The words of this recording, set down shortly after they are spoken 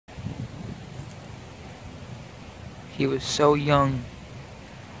He was so young.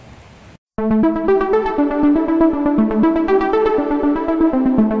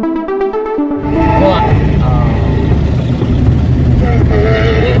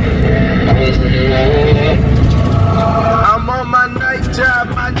 I'm on my night job,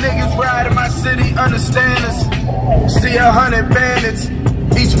 my niggas ride in my city, understand us. See 100 bandits,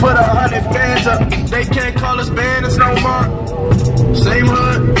 each put 100 bands up. They can't call us bandits no more. Same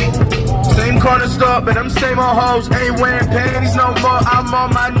hood, same corner store, but them same old hoes ain't wearing panties no more. I'm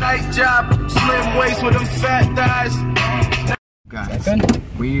on my night job, slim waist with them fat thighs. Guys,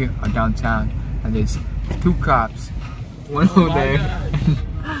 we are downtown and there's 2 cops, one over there,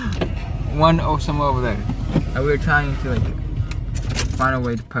 one somewhere over there. And we're trying to like find a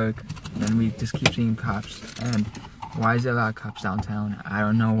way to park, and we just keep seeing cops. And why is there a lot of cops downtown? I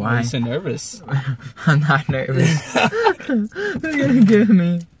don't know why. I'm so nervous. I'm not nervous. They're gonna get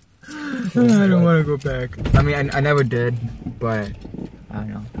me. I don't want to go back. I mean, I never did, but I don't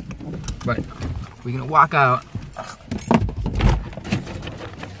know. But we're gonna walk out.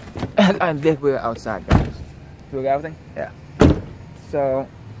 I think we're outside, guys. Do we got everything? Yeah. So,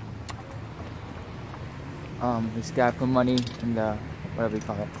 this guy put money in the, whatever you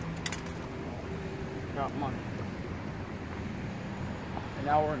call it. Got money. An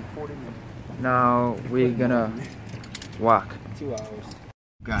hour and 40 minutes. Now we're gonna walk. 2 hours.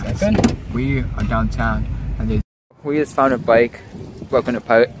 Guys, we are downtown and we just found a bike broken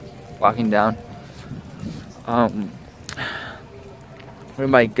apart, walking down. We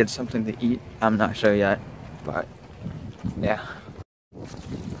might get something to eat. I'm not sure yet, but yeah.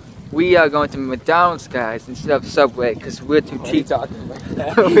 We are going to McDonald's, guys, instead of Subway, because we're too cheap.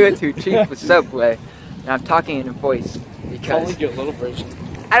 We're too cheap for Subway. And I'm talking in a voice because only get a little version.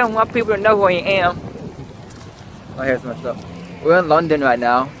 I don't want people to know who I am. Oh, here's my stuff. We're in London right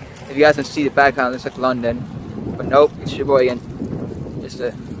now. If you guys can see the background, it looks like London. But nope, it's Sheboygan. It's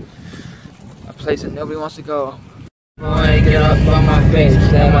a place that nobody wants to go. Boy, get up on my face.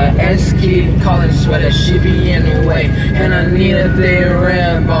 Let my ex keep calling sweater, she be in the way. And I need a big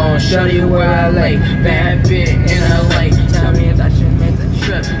red bone, show you where I lay. Bad bitch in LA, tell me if I should make the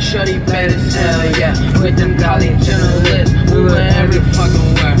trip. Shorty bad as hell, yeah. With them college journalists, we were every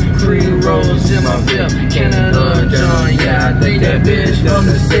fucking where. Pre-rolls in my bill, Canada John, yeah. I think that bitch from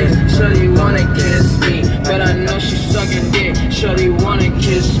the 6. Shorty wanna kiss me, but I know she sucking dick. Shorty wanna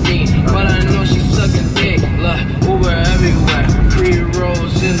kiss me, but I know she sucking dick. Look, Uber everywhere,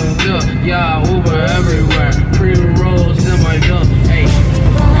 pre-rolls in the wheel, yeah, Uber everywhere, pre-rolls in my bill, hey.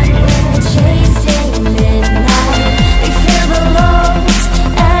 Chasing midnight, we feel the lows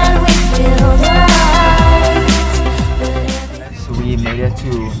and we feel the highs. So we made it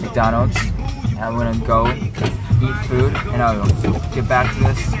to McDonald's, and we're gonna go eat food, and I'll get back to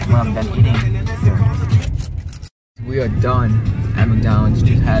this when I'm done eating food. We are done at McDonald's.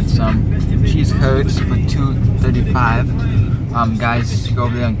 Just had some cheese curds for $2.35. Guys, go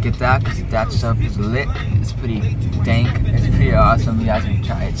over there and get that because that stuff is lit. It's pretty dank. It's pretty awesome. You guys can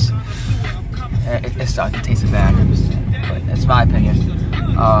try it. It sucks. It tastes bad, but that's my opinion.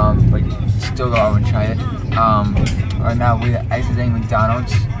 But still go over and try it. Right now we're exiting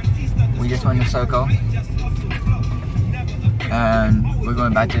McDonald's. We just went in a circle, and we're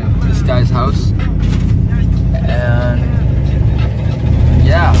going back to this guy's house. And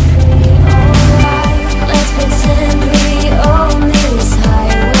yeah. Let's pretend we own these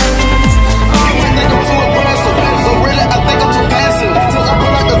highways. I think I'm too aggressive, so really I think I'm too passive. Till I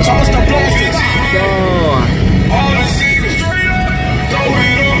pull out the choice to blast. All the secrets, throw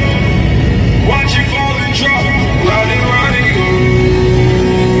it up. Watch it fall and drop. Round and round and go.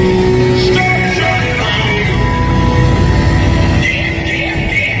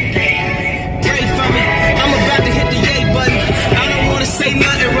 Say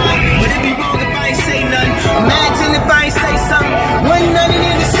nothing wrong, but it be wrong if I ain't say nothing. Imagine if I ain't say something. One none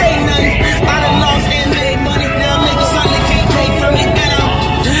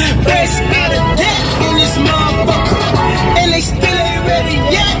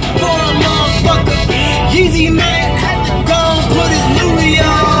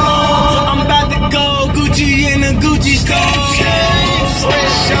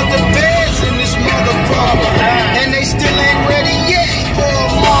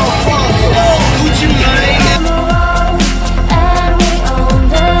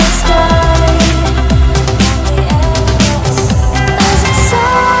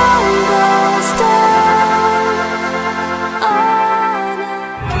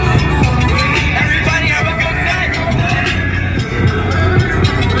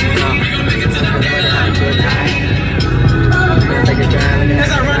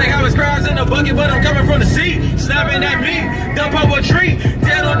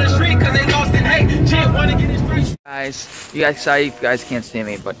Guys, you guys sorry if you guys can't see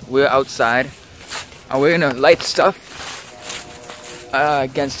me, but we're outside and we're gonna light stuff.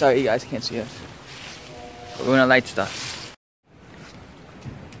 Again, sorry you guys can't see us, but we're gonna light stuff.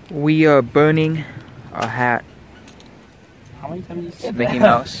 We are burning our hat. How many times did you say Mickey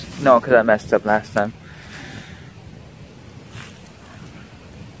Mouse. No, because I messed up last time.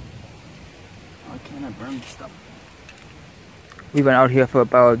 Why can't I burn stuff? We've been out here for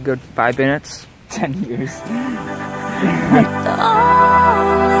about a good 5 minutes. 10 years. The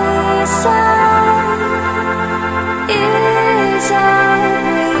only sound is our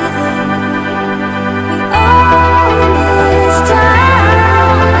breathing. We own this town.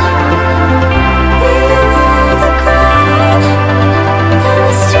 Hear the crying and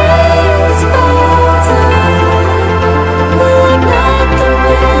the streets fall down. We ignite them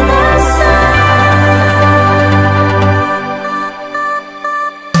with our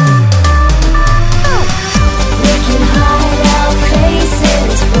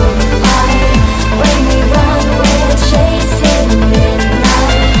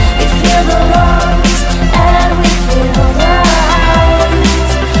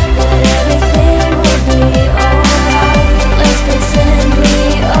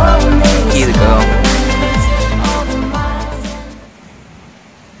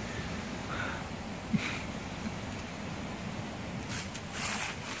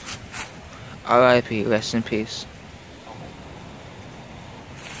R.I.P. Rest in peace.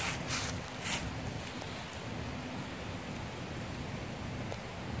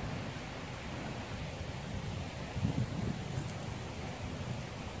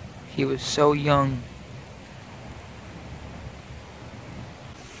 He was so young.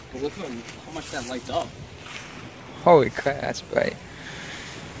 But look how much that lights up. Holy crap, that's bright.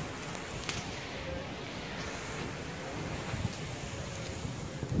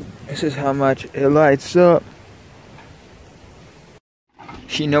 This is how much it lights up.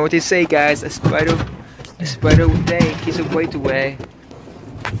 You know what they say, guys. A spider a day keeps a weight away.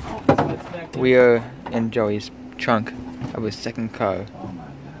 We are in Joey's trunk of his second car. Oh my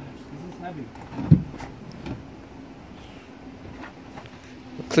gosh, this is heavy.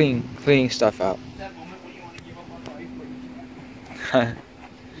 We're cleaning stuff out. That moment when you want to give up on life, but you can't.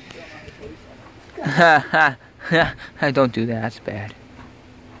 Ha ha. Don't do that. That's bad.